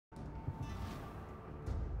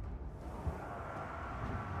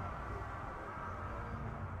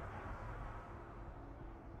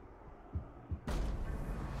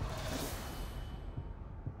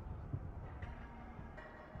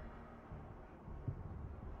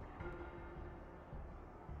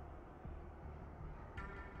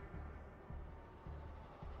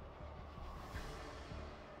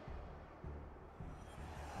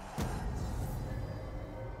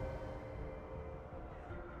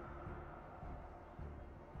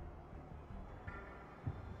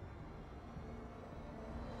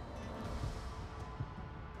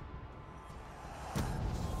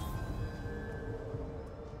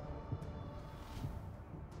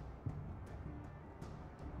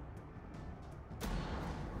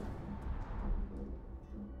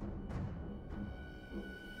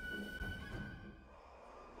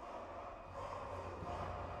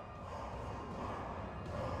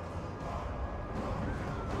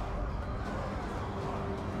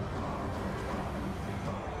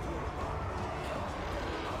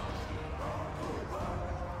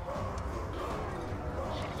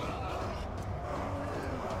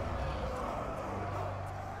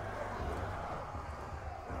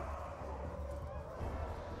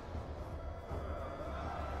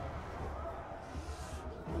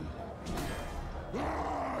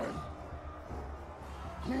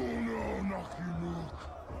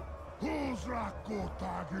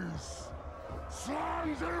Portagis!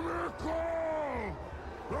 Slandermikol!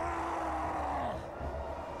 Ah!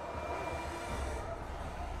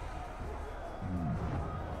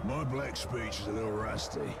 My black speech is a little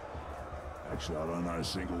rusty. Actually, I don't know a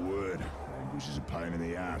single word. Language is a pain in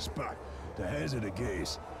the ass, but to hazard a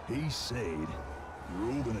guess, he said,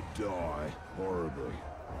 "You're all gonna die horribly."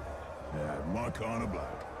 Yeah, my kind of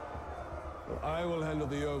bloke. Well, I will handle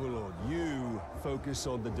the Overlord. You focus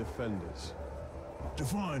on the Defenders.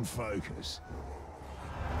 Define focus.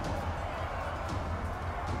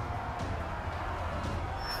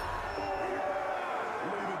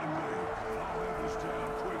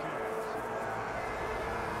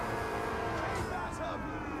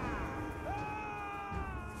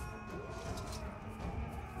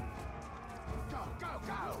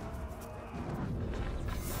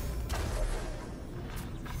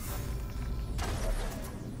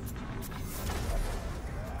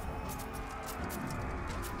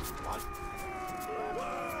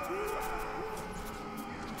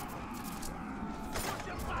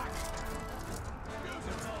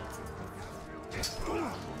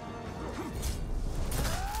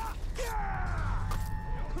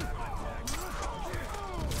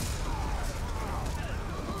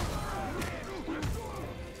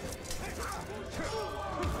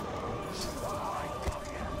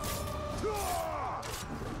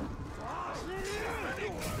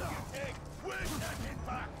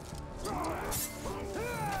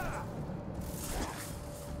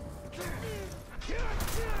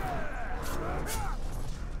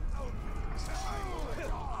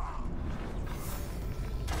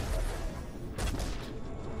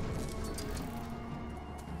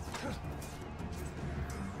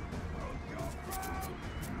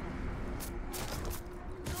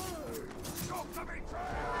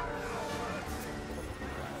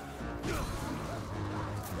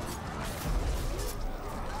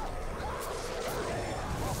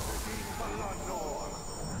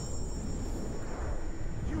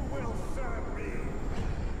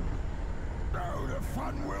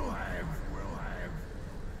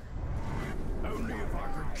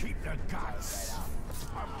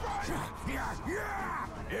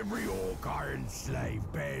 Every orc iron slave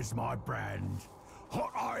bears my brand.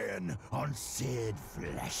 Hot iron on seared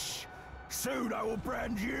flesh. Soon I will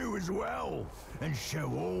brand you as well, and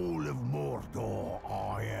show all of Mordor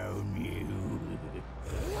I own you.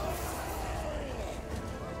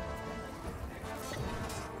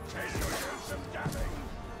 Can you use some dabbing?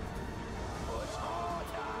 Push hard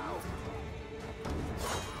now!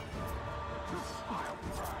 I'll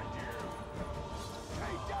brand you!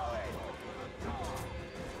 Keep going!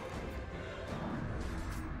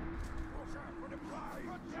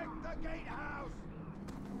 Protect the gatehouse!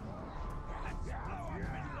 Let's blow up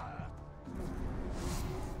Middler!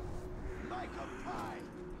 Like a pie!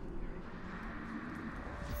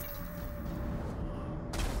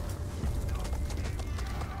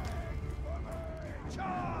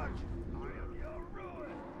 Charge! I am your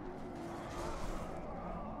ruin!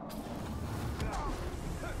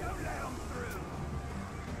 Don't let them through!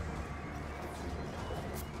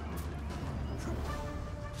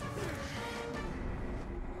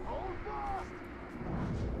 Hold fast!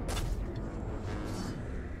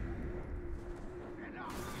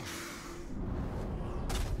 Enough!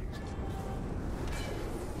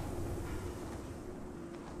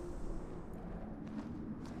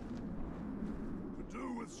 Could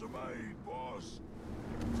do with some aid, boss.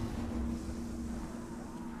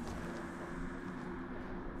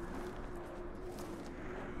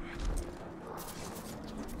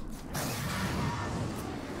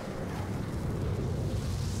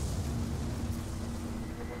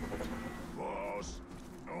 Boss,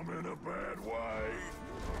 I'm in a bad way.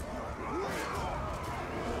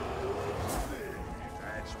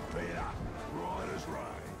 That's better. Right as rain.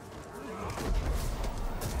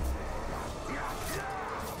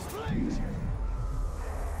 Please!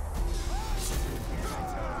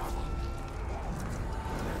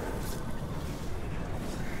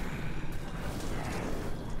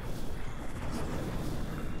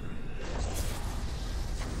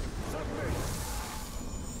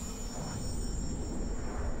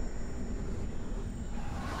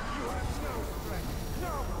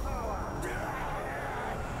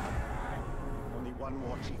 One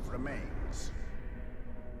more chief remains.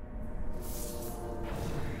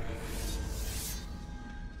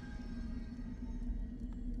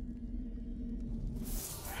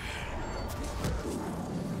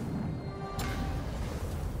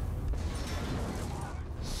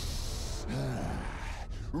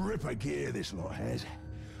 Ripper gear this lot has.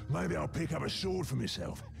 Maybe I'll pick up a sword for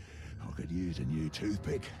myself. I could use a new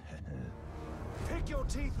toothpick. Pick your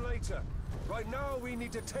teeth later. Right now, we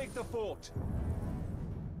need to take the fort.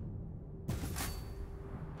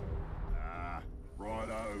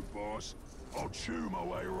 Righto, boss. I'll chew my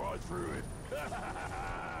way right through it.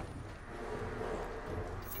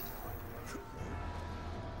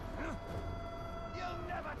 You'll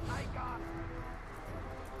never take us!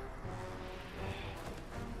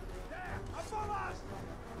 There, above us!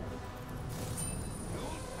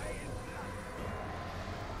 You'll pay in blood!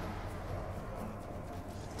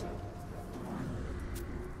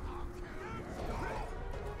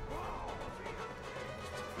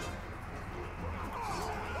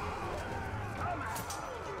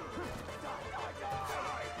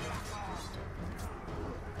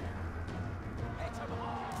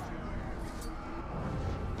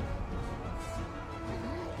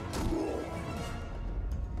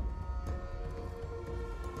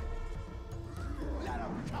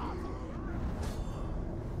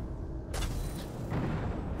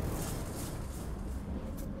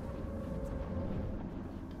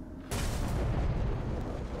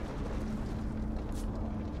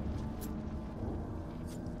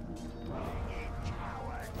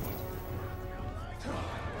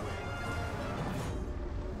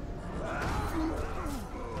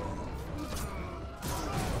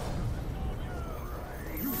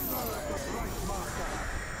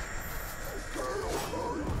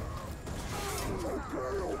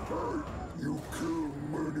 You kill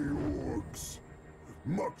many orcs.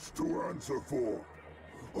 Much to answer for.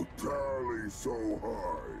 A tally so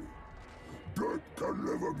high. Debt can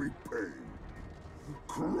never be paid.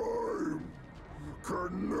 Crime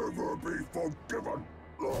can never be forgiven.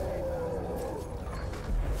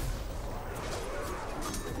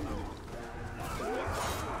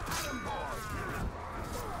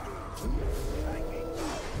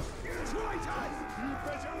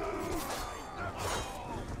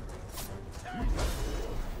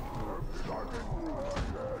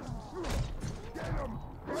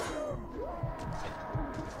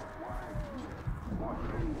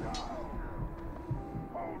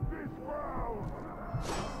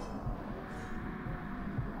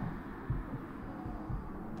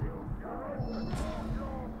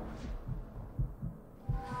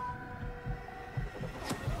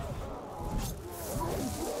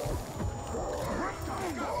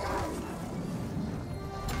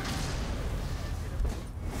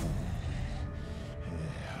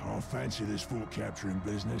 Fancy this fort capturing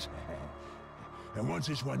business. And once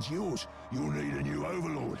this one's yours, you'll need a new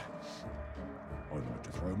overlord. I'd like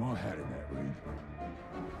to throw my hat in that ring.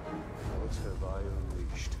 What have I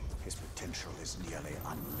unleashed? His potential is nearly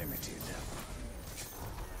unlimited.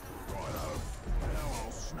 Righto. Now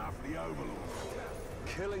I'll snuff the overlord.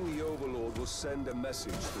 Killing the Overlord will send a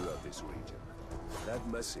message throughout this region. That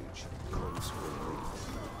message comes from me.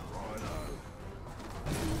 Righto.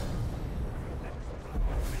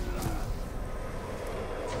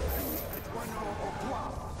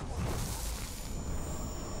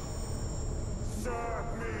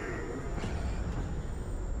 Serve me!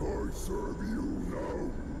 I serve you now.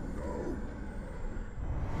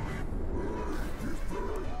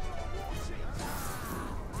 Defend.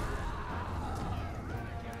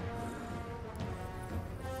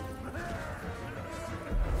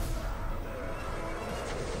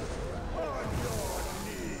 On your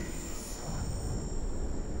knees!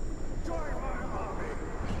 Join my army!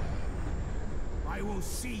 I will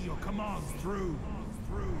see your commands through.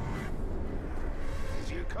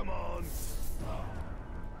 You come on!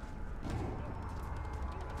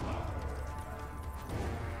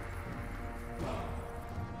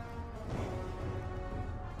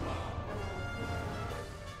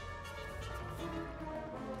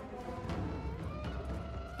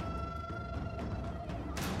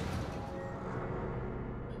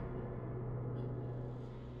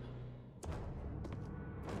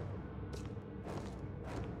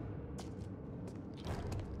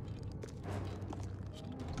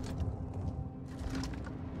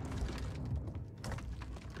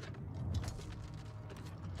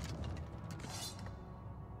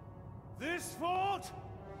 This fort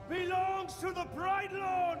belongs to the Bright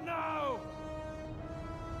Lord now!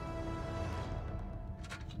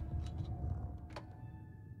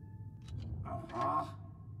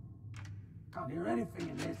 Can't hear anything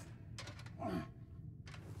in this.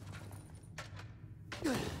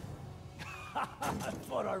 I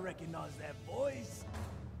thought I recognized that voice.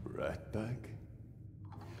 Right back.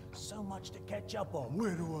 So much to catch up on.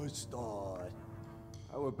 Where do I start?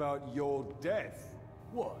 How about your death?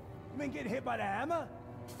 What? You mean getting hit by the hammer?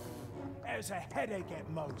 There's a headache at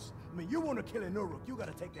most. I mean, you want to kill an Uruk, you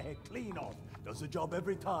gotta take the head clean off. Does the job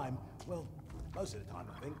every time. Well, Most of the time,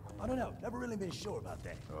 I think. I don't know. Never really been sure about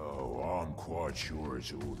that. Oh, I'm quite sure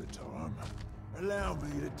it's all the time. Allow me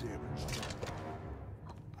to demonstrate.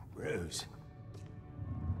 Bruce.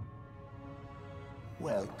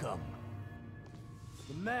 Welcome.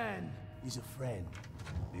 The man is a friend.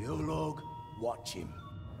 The Olog, watch him.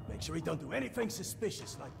 Make sure he don't do anything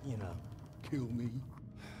suspicious, like, you know, kill me.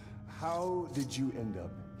 How did you end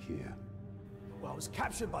up here? Well, I was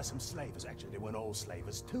captured by some slavers, actually. They weren't all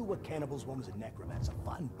slavers. 2 were cannibals, 1 was a necromancer.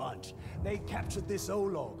 Fun bunch. They captured this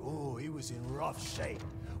Olog. Oh, he was in rough shape.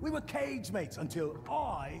 We were cage mates until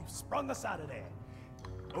I sprung us out of there.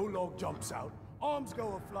 Olog jumps out, arms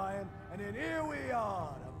go a-flying, and then here we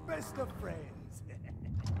are, the best of friends.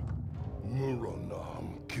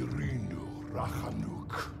 Muranam Kirinu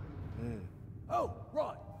Rachanuk. Oh,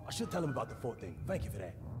 right. I should tell him about the fort thing. Thank you for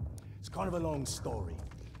that. It's kind of a long story.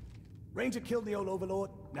 Ranger killed the old overlord,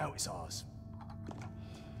 now it's ours.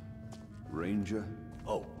 Ranger?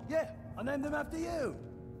 Oh, yeah, I named him after you.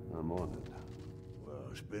 I'm honored. Well,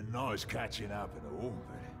 it's been nice catching up and all,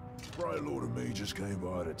 but Bright Lord and me just came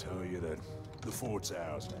by to tell you that the fort's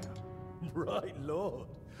ours now. Right, Lord.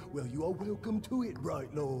 Well, you are welcome to it,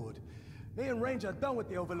 Right, Lord. Me and Ranger are done with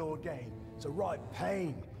the Overlord game. It's a right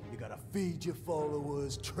pain. You gotta feed your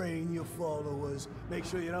followers, train your followers, make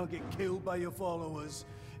sure you don't get killed by your followers.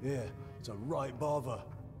 Yeah, it's a right bother.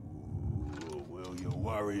 Ooh, well, your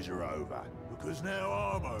worries are over, because now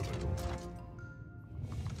I'm Overlord.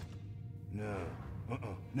 No.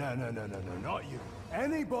 No, not you.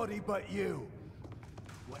 Anybody but you.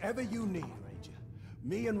 Whatever you need, Ranger.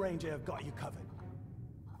 Me and Ranger have got you covered.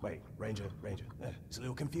 Wait, Ranger. It's a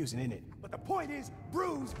little confusing, isn't it? But the point is,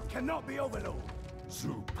 Bruce cannot be Overlord.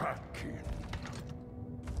 Zupakin.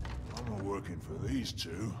 I'm not working for these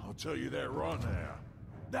 2, I'll tell you that right now.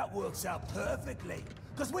 That works out perfectly,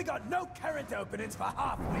 because we got no current openings for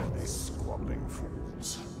halfway. These squabbling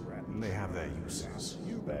fools. They have their uses.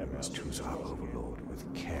 You must choose our overlord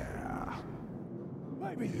with care.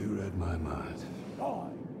 Maybe You read my mind. I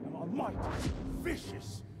am a mighty,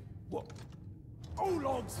 vicious, what?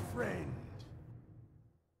 Olog's friend.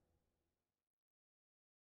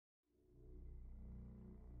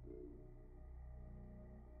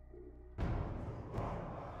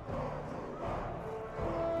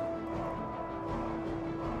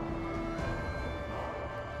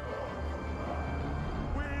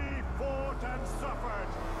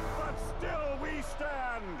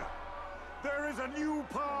 There is a new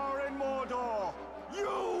power in Mordor!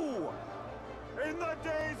 You! In the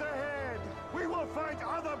days ahead, we will fight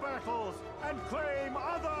other battles and claim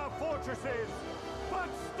other fortresses! But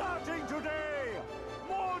starting